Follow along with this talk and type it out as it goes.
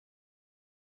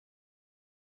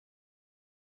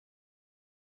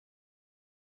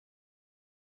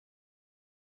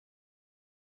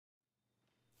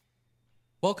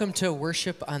Welcome to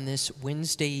worship on this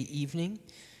Wednesday evening.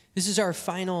 This is our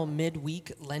final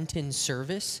midweek Lenten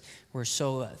service. We're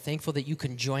so thankful that you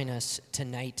can join us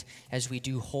tonight as we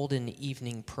do Holden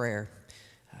evening prayer.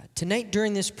 Tonight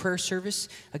during this prayer service,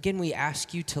 again, we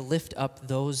ask you to lift up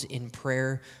those in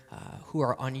prayer who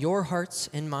are on your hearts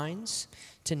and minds.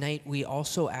 Tonight, we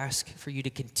also ask for you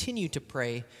to continue to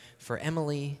pray for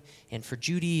Emily and for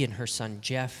Judy and her son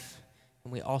Jeff.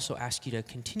 And we also ask you to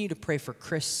continue to pray for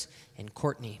Chris and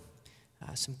Courtney.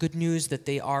 Some good news that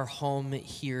they are home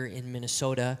here in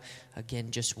Minnesota, again,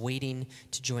 just waiting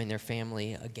to join their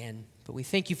family again. But we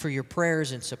thank you for your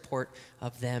prayers and support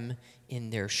of them in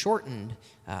their shortened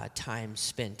time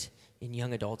spent in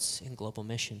young adults in global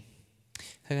mission.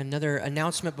 Another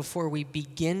announcement before we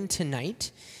begin tonight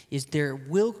is there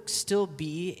will still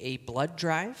be a blood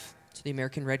drive. So the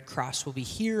American Red Cross will be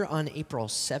here on April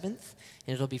 7th,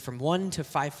 and it'll be from 1 to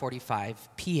 5:45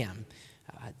 p.m.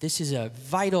 This is a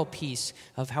vital piece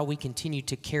of how we continue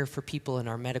to care for people in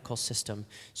our medical system.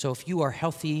 So if you are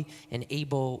healthy and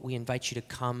able, we invite you to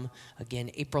come again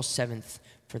April 7th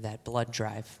for that blood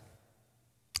drive.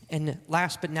 And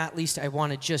last but not least, I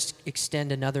want to just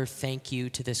extend another thank you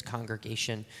to this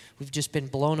congregation. We've just been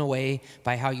blown away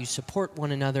by how you support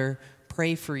one another,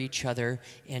 pray for each other,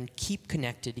 and keep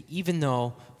connected even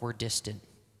though we're distant.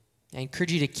 I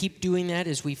encourage you to keep doing that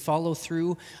as we follow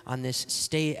through on this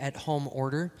stay-at-home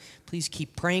order. Please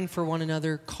keep praying for one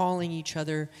another, calling each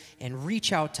other, and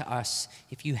reach out to us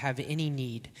if you have any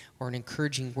need or an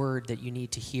encouraging word that you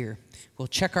need to hear. We'll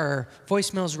check our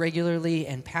voicemails regularly,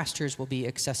 and pastors will be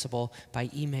accessible by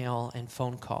email and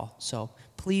phone call. So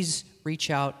please reach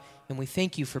out, and we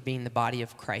thank you for being the body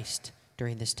of Christ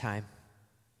during this time.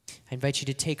 I invite you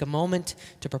to take a moment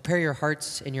to prepare your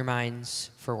hearts and your minds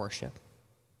for worship.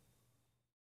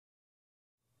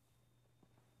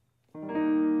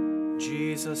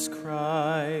 Jesus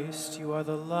Christ, you are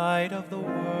the light of the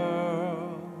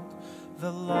world,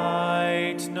 the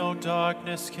light no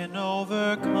darkness can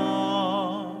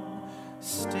overcome.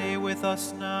 Stay with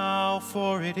us now,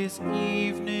 for it is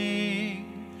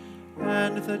evening,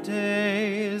 and the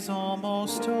day is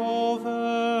almost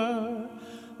over.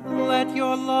 Let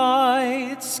your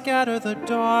light scatter the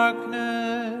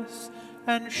darkness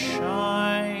and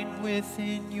shine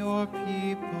within your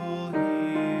people here.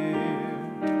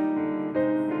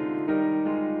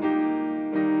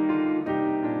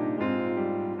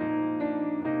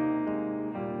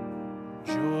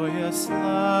 Joyous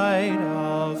light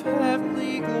of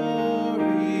heavenly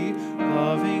glory,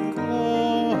 loving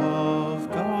glow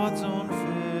of God's own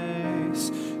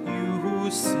face, you who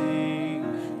sing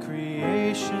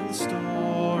creation's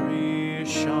story,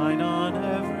 shine on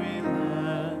every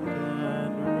land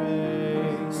and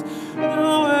race.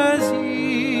 Now as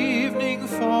evening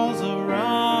falls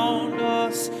around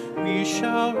us, we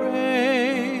shall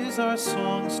raise our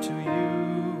songs to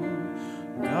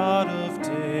you, God of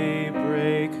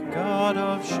daybreak, God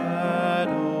of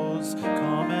shadows,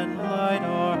 come and light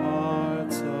our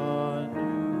hearts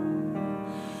anew.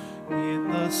 In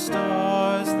the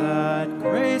stars that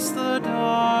grace the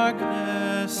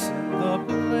darkness, in the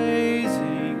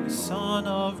blazing sun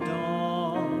of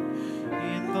dawn,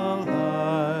 in the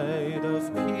light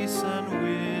of peace and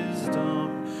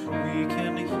wisdom, we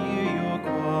can hear your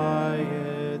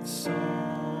quiet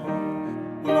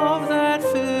song. Love that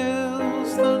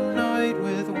fills the night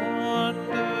with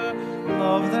wonder,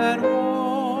 love that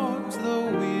warms the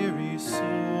weary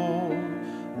soul,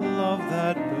 love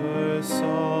that bursts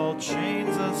all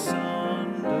chains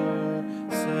asunder,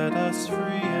 set us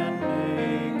free and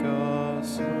make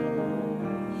us whole.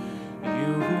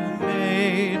 You who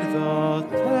made the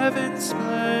heaven's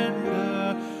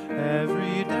splendor,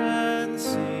 every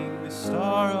dancing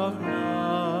star of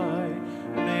night,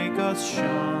 make us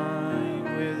shine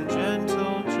with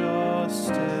gentle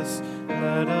justice,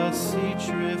 let us each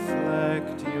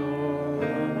reflect your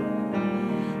love.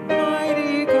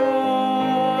 Mighty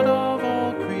God of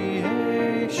all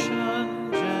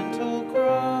creation, gentle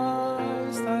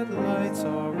Christ that lights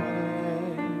our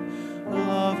way,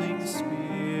 loving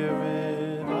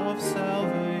Spirit of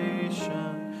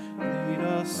salvation, lead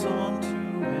us on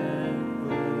to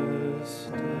endless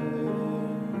day.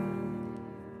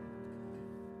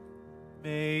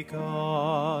 May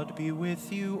God be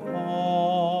with you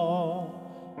all.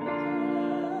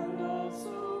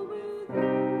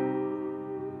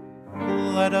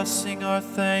 Let us sing our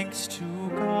thanks to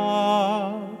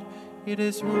God. It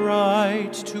is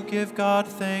right to give God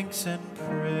thanks and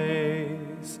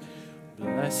praise.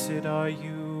 Blessed are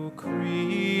you,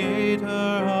 Creator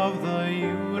of the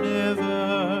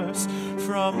universe.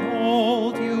 from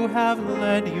old you have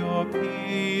led your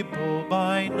people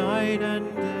by night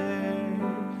and day.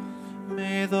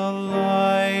 May the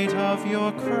light of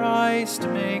your Christ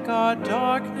make our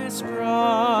darkness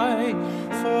bright,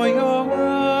 for your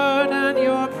word and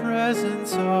your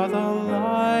presence are the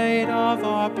light of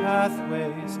our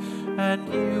pathways,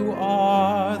 and you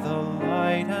are the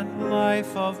light and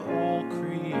life of all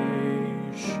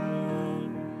creation.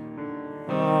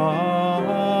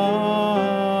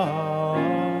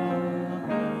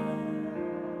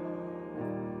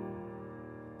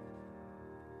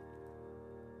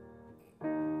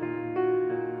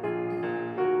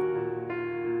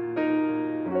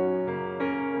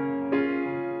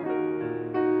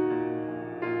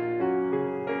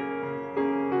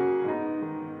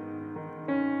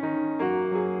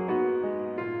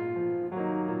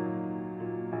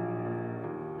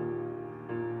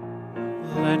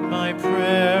 Let my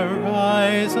prayer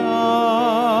rise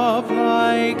up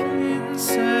like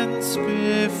incense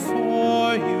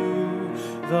before you,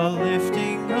 the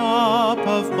lifting up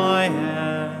of my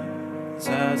hands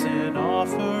as an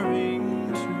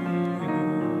offering to you.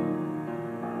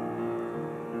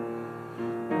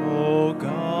 O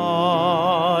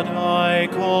God, I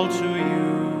call to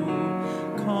you,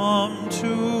 come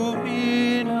to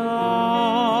me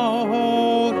now.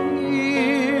 Oh,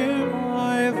 hear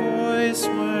my voice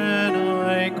when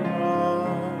I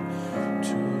cry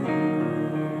to you.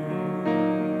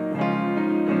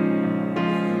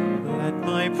 Let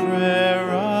my prayer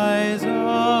rise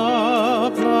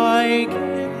up like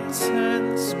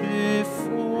incense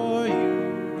before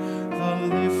you, the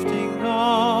lifting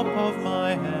up of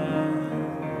my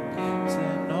hands,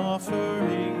 an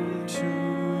offering to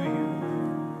you.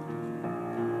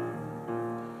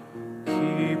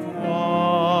 Keep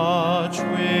watch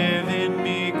within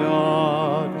me,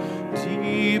 God,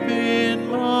 deep in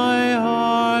my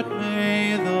heart.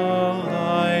 May the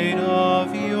light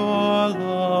of your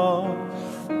love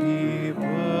be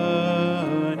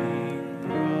burning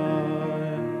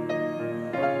bright.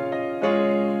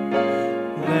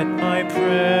 Let my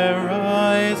prayer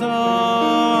rise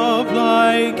up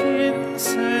like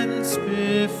incense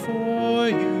before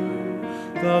you,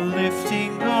 the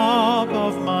lifting up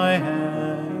of my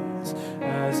hands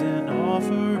as an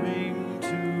offering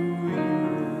to you.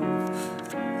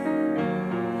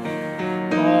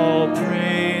 All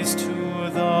praise to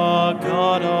the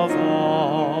God of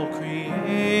all,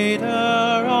 creator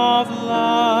of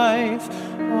life.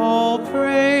 All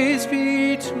praise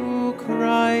be to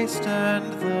Christ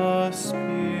and the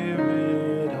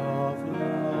Spirit of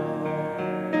love.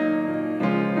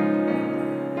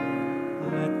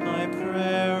 Let my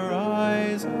prayer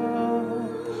rise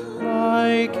up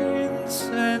like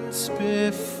incense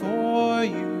before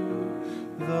you,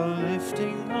 the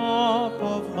lifting up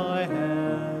of my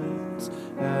hands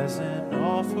as an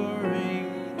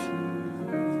offering to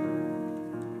you.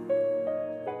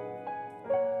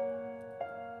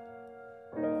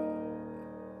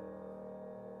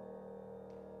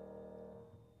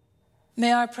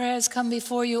 May our prayers come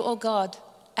before you, O God,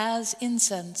 as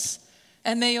incense,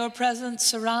 and may your presence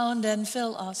surround and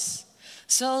fill us,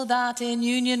 so that in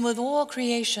union with all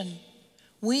creation,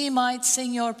 we might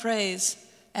sing your praise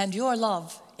and your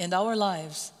love in our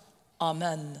lives.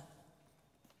 Amen.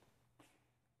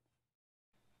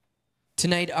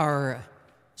 Tonight, our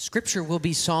scripture will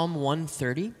be Psalm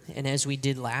 130, and as we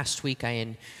did last week,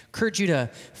 I encourage you to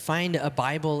find a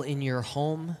Bible in your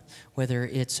home, whether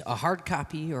it's a hard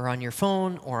copy or on your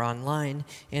phone or online,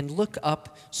 and look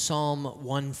up Psalm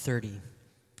 130.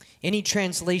 Any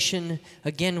translation,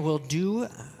 again, will do.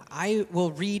 I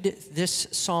will read this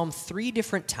psalm 3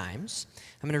 different times.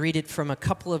 I'm going to read it from a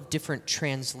couple of different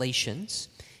translations,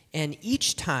 and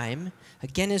each time,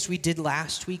 again, as we did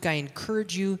last week, I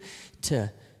encourage you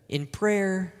to, in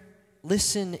prayer,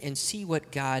 listen and see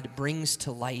what God brings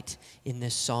to light in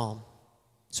this psalm.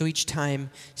 So each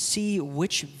time, see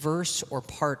which verse or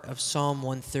part of Psalm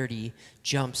 130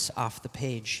 jumps off the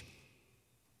page.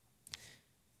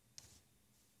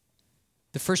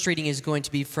 The first reading is going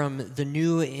to be from the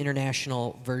New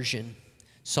International Version,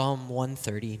 Psalm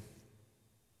 130.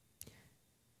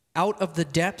 Out of the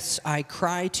depths I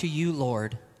cry to you,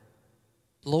 Lord.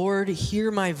 Lord,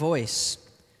 hear my voice.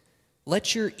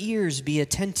 Let your ears be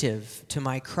attentive to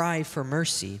my cry for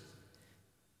mercy.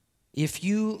 If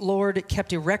you, Lord,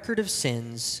 kept a record of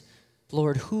sins,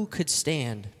 Lord, who could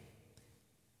stand?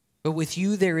 But with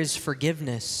you there is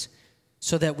forgiveness,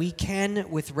 so that we can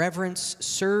with reverence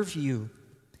serve you.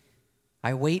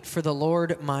 I wait for the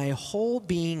Lord, my whole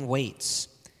being waits,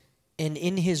 and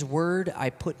in his word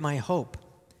I put my hope.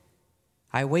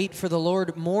 I wait for the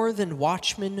Lord more than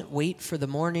watchmen wait for the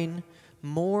morning,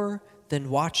 more than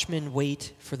watchmen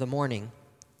wait for the morning.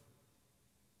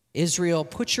 Israel,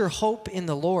 put your hope in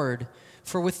the Lord,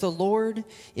 for with the Lord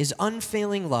is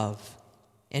unfailing love,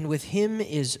 and with him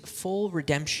is full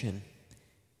redemption.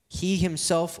 He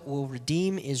himself will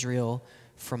redeem Israel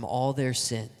from all their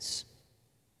sins.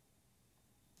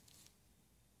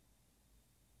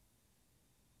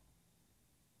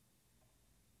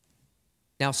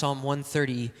 Now Psalm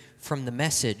 130 from the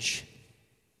Message.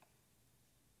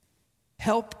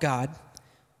 Help, God,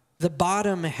 the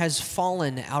bottom has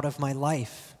fallen out of my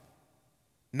life.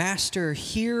 Master,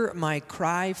 hear my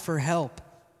cry for help.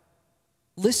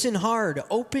 Listen hard,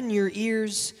 open your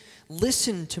ears,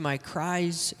 listen to my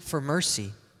cries for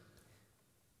mercy.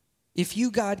 If you,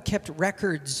 God, kept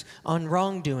records on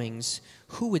wrongdoings,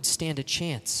 who would stand a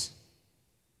chance?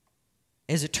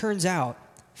 As it turns out,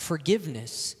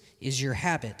 forgiveness is your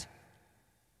habit,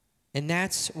 and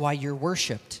that's why you're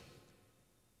worshiped.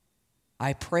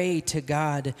 I pray to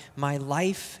God my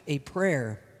life a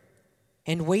prayer,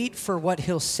 and wait for what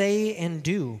he'll say and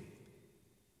do.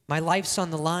 My life's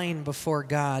on the line before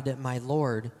God, my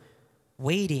Lord,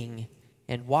 waiting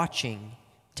and watching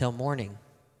till morning.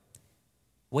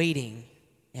 Waiting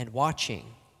and watching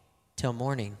till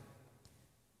morning.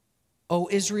 O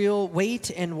Israel, wait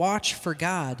and watch for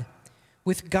God.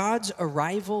 With God's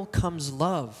arrival comes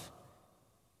love.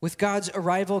 With God's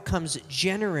arrival comes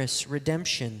generous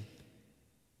redemption.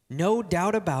 No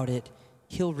doubt about it,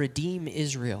 he'll redeem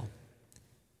Israel.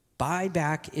 Buy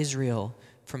back Israel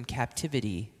from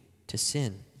captivity to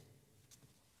sin.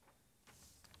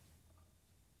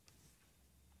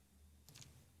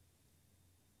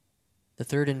 The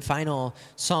third and final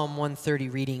Psalm 130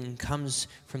 reading comes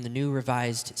from the New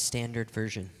Revised Standard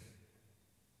Version.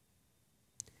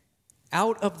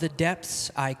 Out of the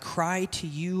depths I cry to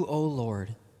you, O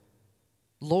Lord.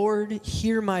 Lord,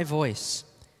 hear my voice.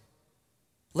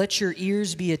 Let your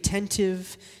ears be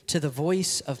attentive to the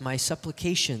voice of my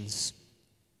supplications.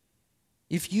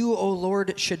 If you, O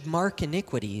Lord, should mark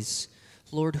iniquities,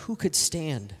 Lord, who could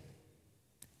stand?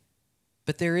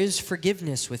 But there is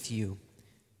forgiveness with you,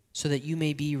 so that you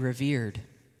may be revered.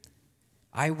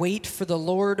 I wait for the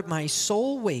Lord, my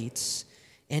soul waits,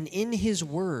 and in his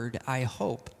word I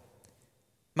hope.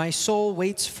 My soul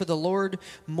waits for the Lord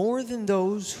more than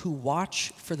those who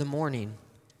watch for the morning,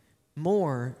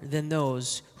 more than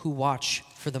those who watch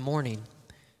for the morning.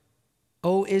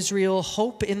 O Israel,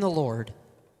 hope in the Lord,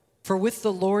 for with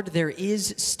the Lord there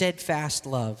is steadfast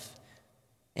love,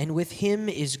 and with him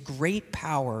is great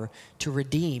power to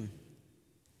redeem.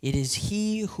 It is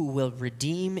he who will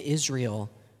redeem Israel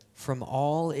from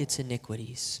all its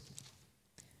iniquities.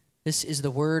 This is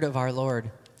the word of our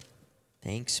Lord.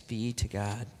 Thanks be to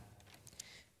God.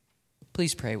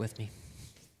 Please pray with me.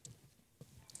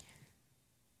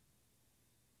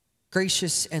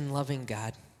 Gracious and loving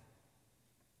God,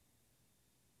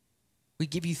 we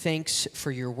give you thanks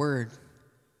for your word,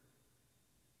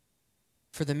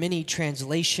 for the many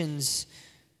translations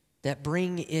that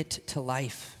bring it to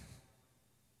life.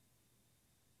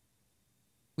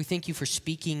 We thank you for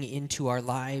speaking into our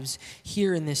lives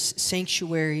here in this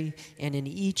sanctuary and in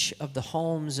each of the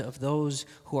homes of those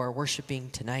who are worshiping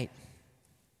tonight.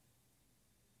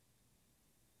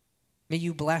 May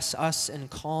you bless us and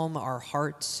calm our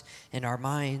hearts and our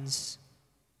minds.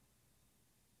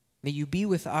 May you be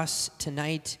with us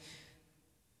tonight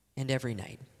and every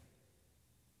night.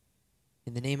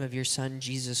 In the name of your Son,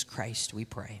 Jesus Christ, we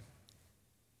pray.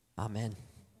 Amen.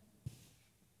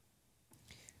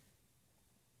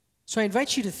 So I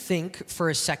invite you to think for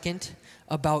a second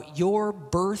about your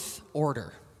birth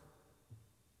order.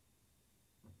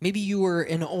 Maybe you were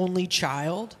an only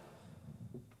child.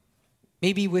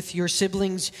 Maybe with your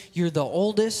siblings, you're the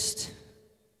oldest,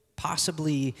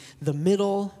 possibly the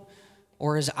middle,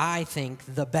 or as I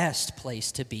think, the best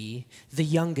place to be, the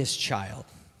youngest child.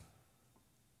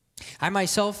 I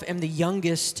myself am the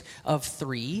youngest of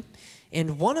three,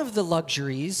 and one of the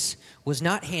luxuries was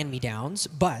not hand-me-downs,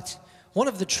 but one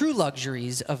of the true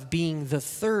luxuries of being the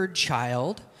third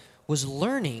child was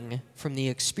learning from the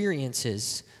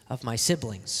experiences of my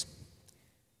siblings.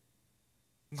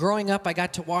 Growing up, I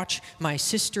got to watch my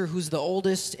sister, who's the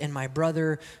oldest, and my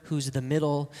brother, who's the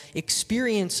middle,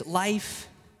 experience life,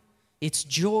 its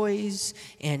joys,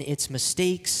 and its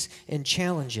mistakes and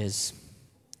challenges.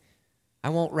 I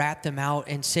won't rat them out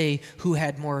and say who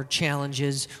had more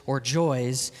challenges or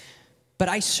joys, but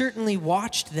I certainly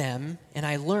watched them and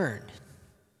I learned.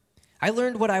 I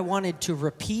learned what I wanted to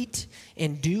repeat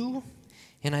and do,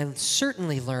 and I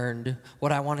certainly learned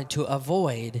what I wanted to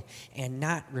avoid and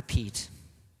not repeat.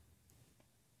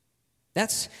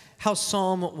 That's how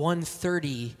Psalm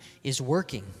 130 is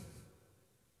working.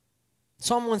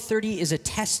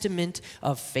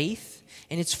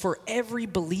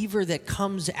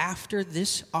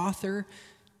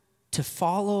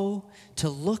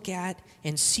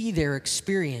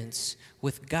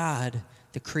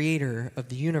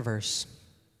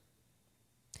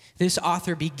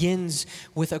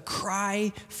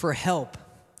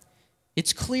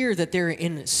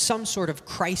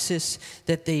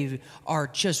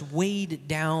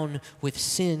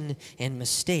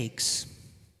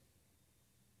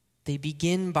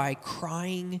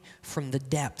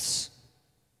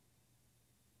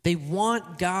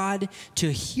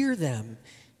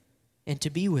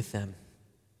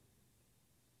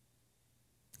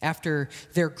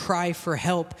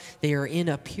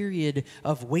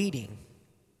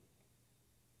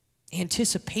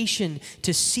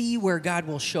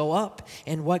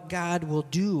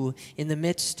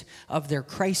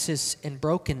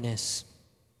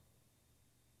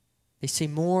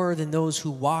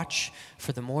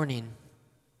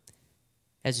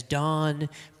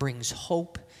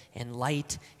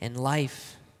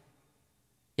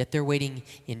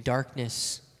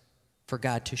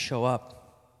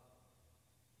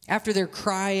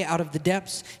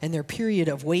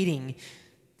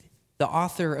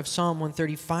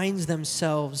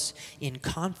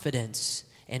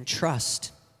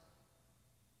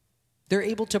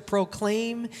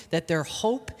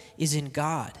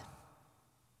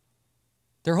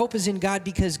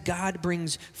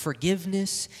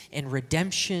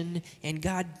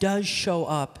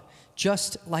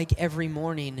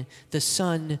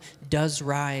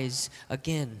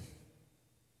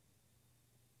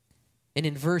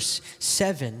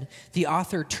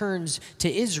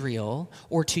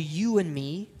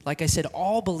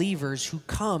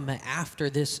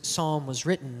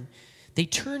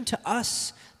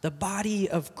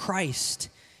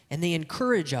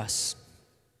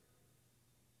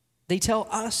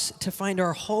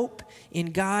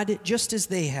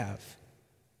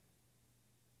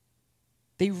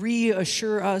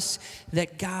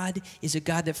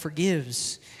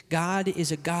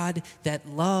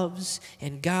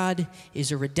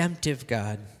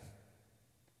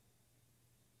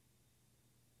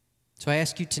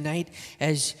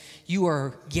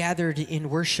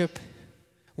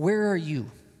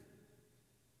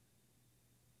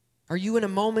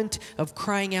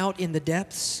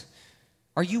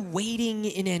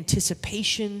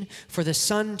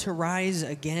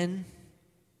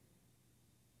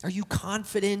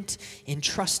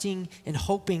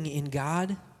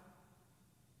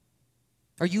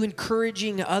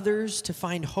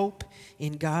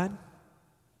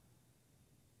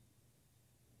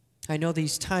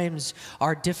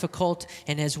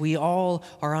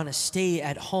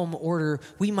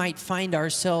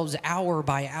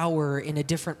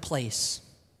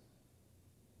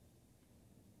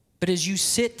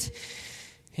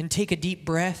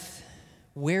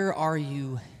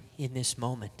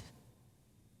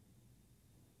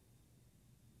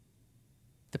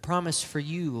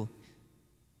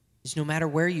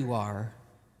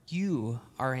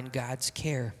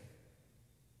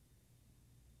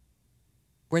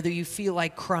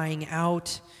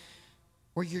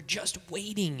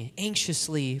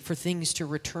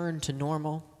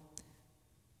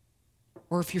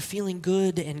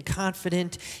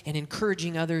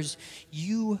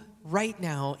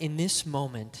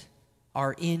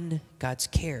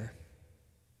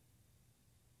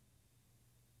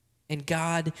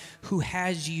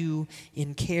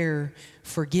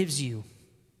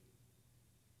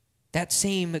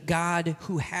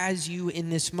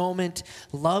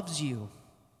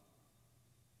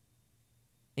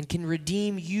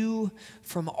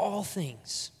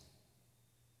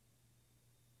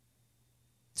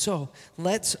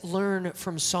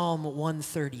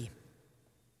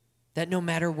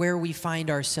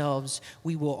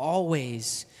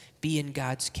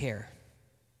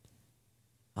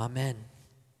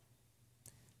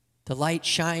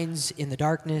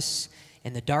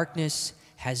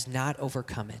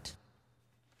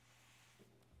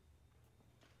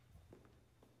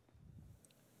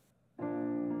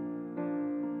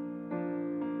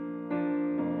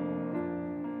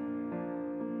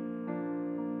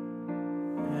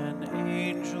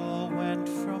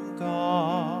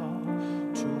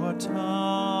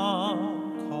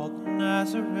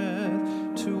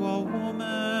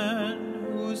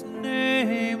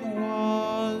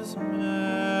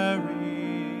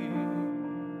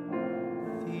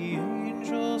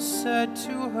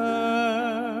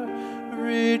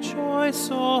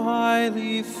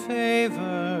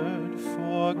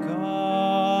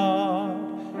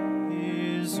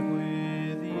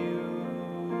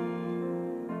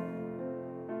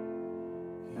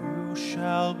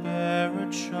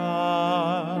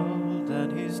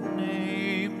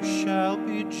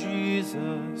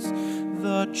 Jesus,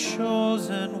 the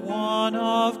chosen one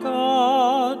of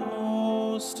God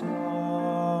Most High.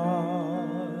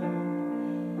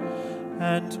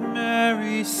 And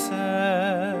Mary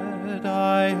said,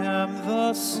 I am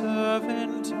the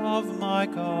servant of my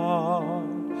God.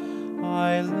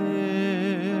 I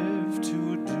live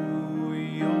to do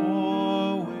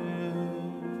your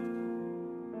will.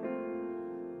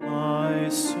 My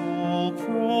soul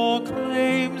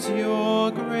proclaims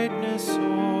your greatness,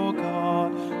 O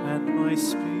God, and my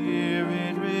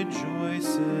spirit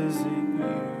rejoices in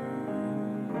you.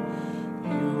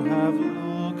 You have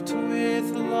looked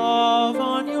with love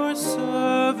on your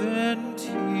servant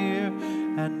here,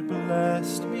 and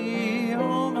blessed me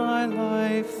all my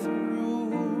life through.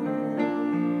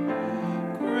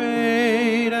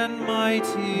 Great and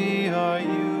mighty are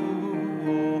you,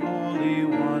 O Holy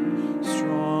One,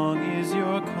 strong is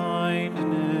your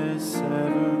kindness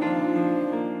evermore.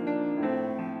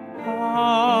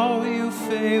 How you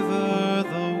favor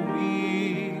the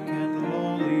weak and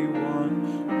lowly one,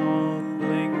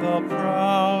 humbling the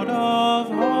proud of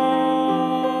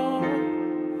heart.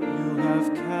 You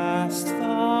have cast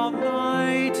the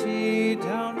mighty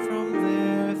down from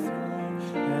their throne,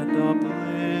 and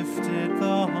uplifted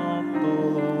the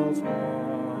humble of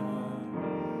heart.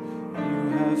 You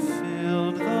have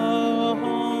filled the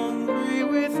hungry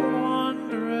with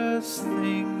wondrous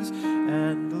things,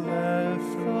 and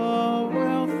left the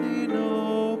wealthy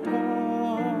no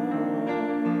part.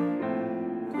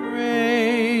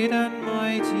 Great and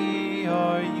mighty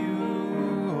are you,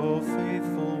 O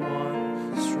faithful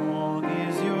one, strong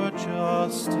is your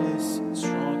justice,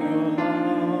 strong your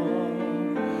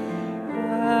love.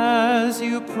 As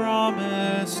you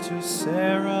promised to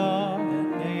Sarah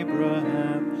and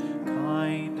Abraham,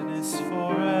 kindness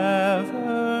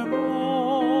forevermore.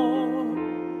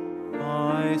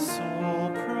 My soul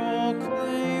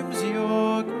proclaims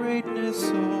your greatness,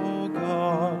 O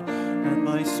God, and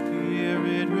my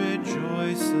spirit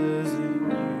rejoices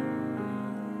in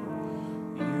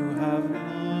you. You have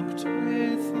looked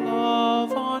with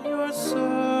love on your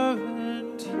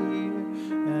servant here,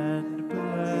 and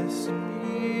blessed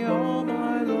me all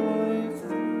my life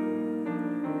through.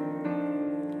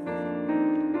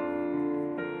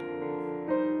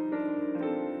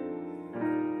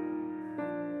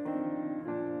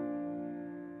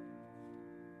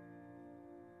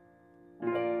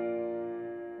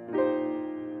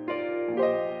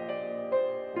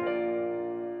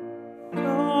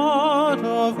 God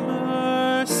of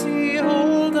mercy,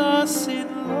 hold us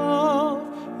in love,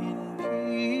 in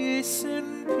peace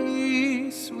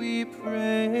we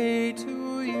pray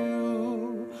to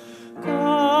you.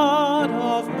 God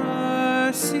of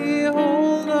mercy,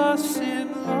 hold us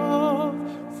in love,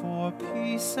 for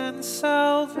peace and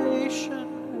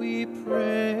salvation we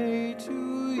pray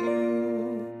to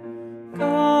you.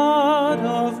 God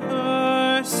of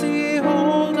mercy,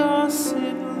 hold us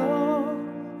in love,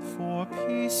 for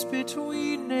peace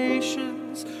between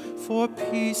nations, for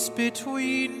peace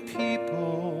between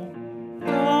people.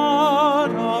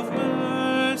 God of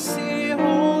mercy,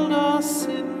 hold us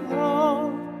in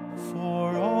love,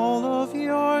 for all of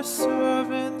your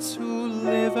servants who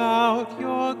live out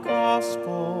your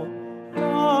gospel.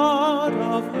 God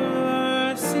of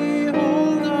mercy,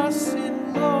 hold us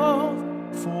in love,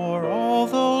 for all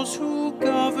those who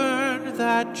govern,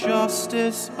 that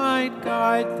justice might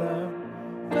guide them.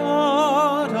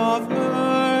 God of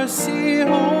mercy,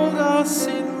 hold us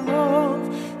in love,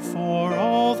 for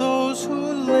all those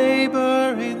who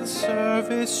labor in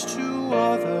service to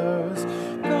others.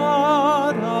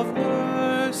 God of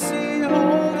mercy,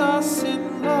 hold us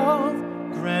in love,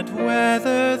 grant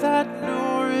weather that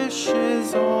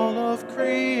nourishes all of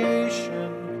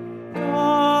creation.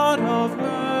 God of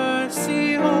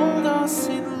mercy, hold us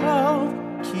in love,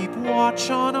 keep watch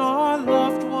on our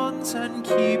loved ones and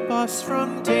keep us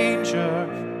from danger.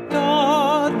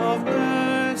 God of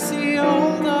mercy,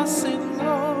 hold us in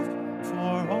love,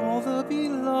 for all the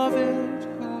beloved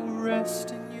who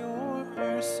rest in your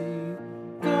mercy.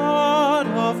 God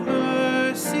of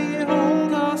mercy,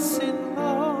 hold us in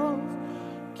love,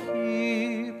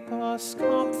 keep us,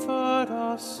 comfort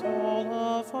us all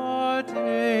of our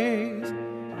days.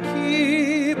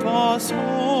 Keep us,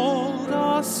 hold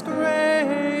us,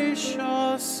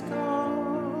 gracious God.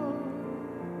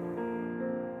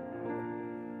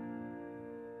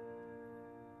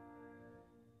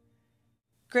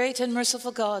 Great and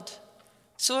merciful God,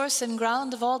 source and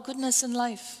ground of all goodness and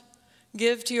life,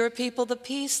 give to your people the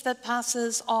peace that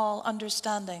passes all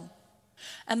understanding,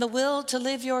 and the will to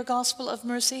live your gospel of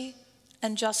mercy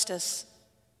and justice,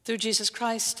 through Jesus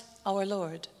Christ our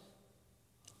Lord.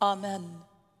 Amen.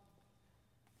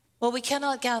 Well, we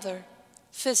cannot gather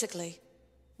physically.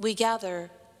 We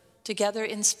gather together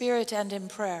in spirit and in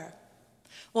prayer.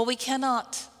 Well, we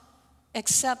cannot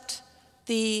accept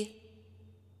the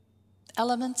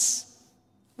elements.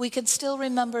 We can still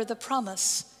remember the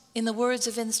promise in the words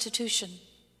of institution.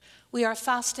 We are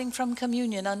fasting from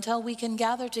communion until we can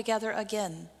gather together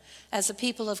again as the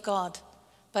people of God.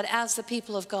 But as the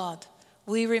people of God,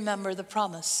 we remember the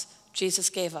promise Jesus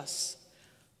gave us.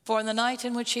 For in the night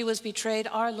in which he was betrayed,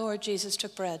 our Lord Jesus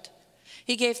took bread.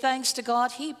 He gave thanks to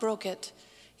God, he broke it.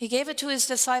 He gave it to his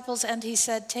disciples and he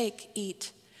said, "Take,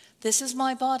 eat. This is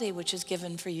my body which is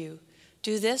given for you.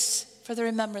 Do this for the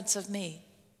remembrance of me."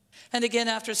 And again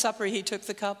after supper he took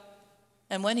the cup,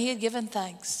 and when he had given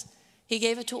thanks, he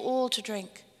gave it to all to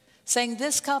drink, saying,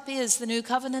 "This cup is the new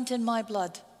covenant in my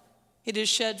blood. It is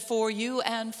shed for you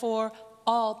and for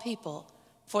all people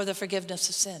for the forgiveness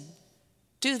of sin.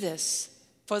 Do this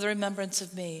for the remembrance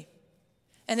of me."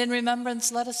 And in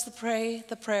remembrance, let us pray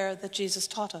the prayer that Jesus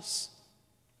taught us.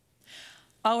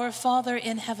 Our Father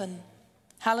in heaven,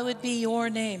 hallowed be your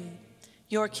name.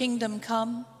 Your kingdom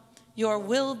come, your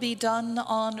will be done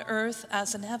on earth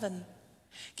as in heaven.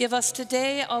 Give us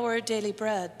today our daily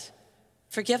bread.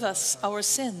 Forgive us our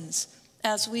sins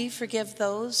as we forgive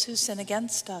those who sin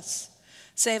against us.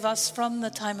 Save us from the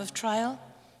time of trial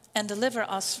and deliver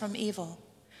us from evil.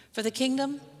 For the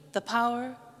kingdom, the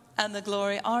power, and the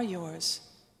glory are yours,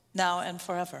 now and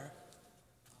forever.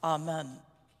 Amen.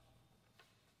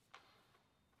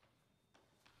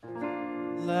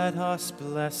 Let us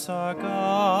bless our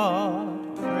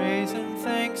God, praise and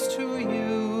thanks to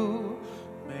you.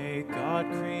 May God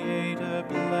Creator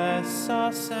bless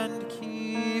us and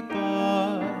keep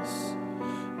us.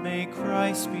 May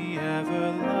Christ be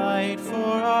ever light for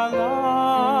our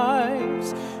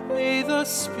lives. May the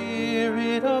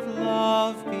Spirit of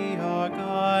love be our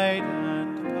guide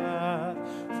and path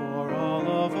for all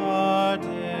of our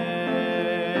days.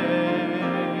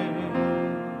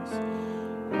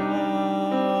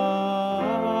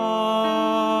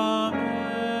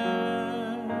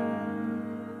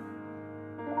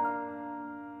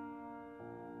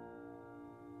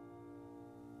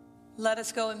 Let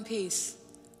us go in peace,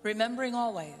 remembering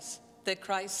always that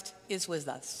Christ is with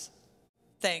us.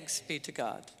 Thanks be to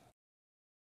God.